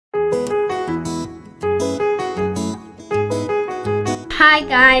Hi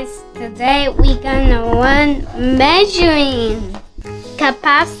guys, today we're gonna learn measuring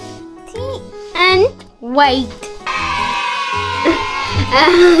capacity and weight.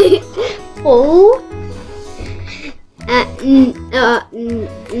 Full,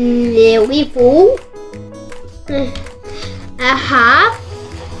 nearly full, a half,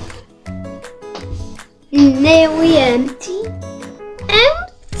 nearly empty,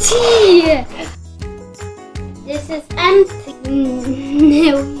 empty. This is empty,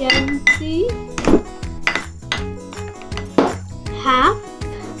 nearly empty, half,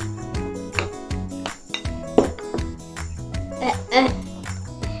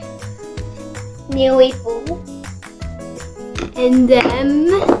 nearly full, and then,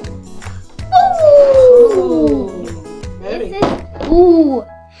 ooh,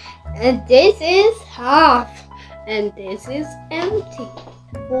 and this is half, and this is empty,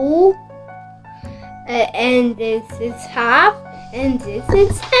 full. And this is half, and this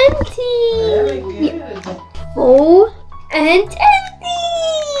is empty. Very good. Full and empty.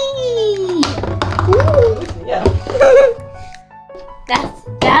 Ooh. Yeah.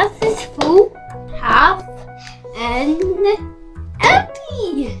 that is full, half, and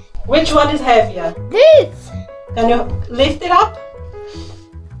empty. Which one is heavier? This. Can you lift it up?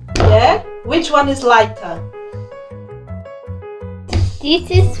 Yeah. Which one is lighter?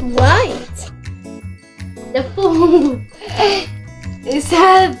 This is white. The full is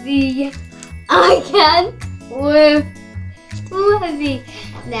heavy. I can't lift. Too heavy.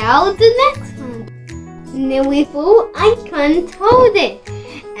 Now the next one. Nearly full. I can't hold it.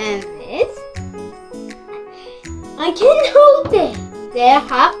 And this, I can hold it. There,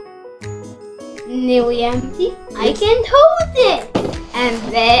 half. Nearly empty. I can't hold it. And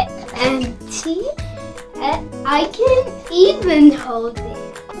there, empty. I can't even hold it.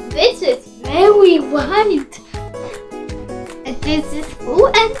 This is very white. And this is full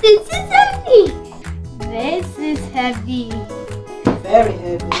and this is empty. This is heavy. Very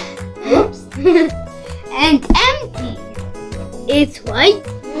heavy. Oops. And empty. It's white.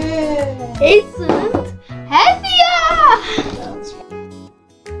 Yeah. It's heavier. That's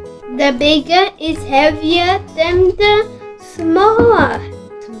right. The bigger is heavier than the smaller.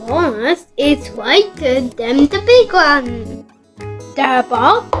 Smallest is whiter than the big one. The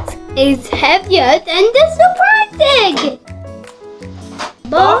box is heavier than the surprise egg.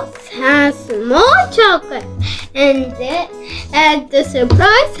 Box has more chocolate, and the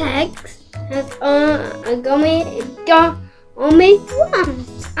surprise egg has only one.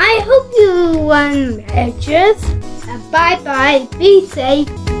 I hope you learn measures. Bye bye. Be safe.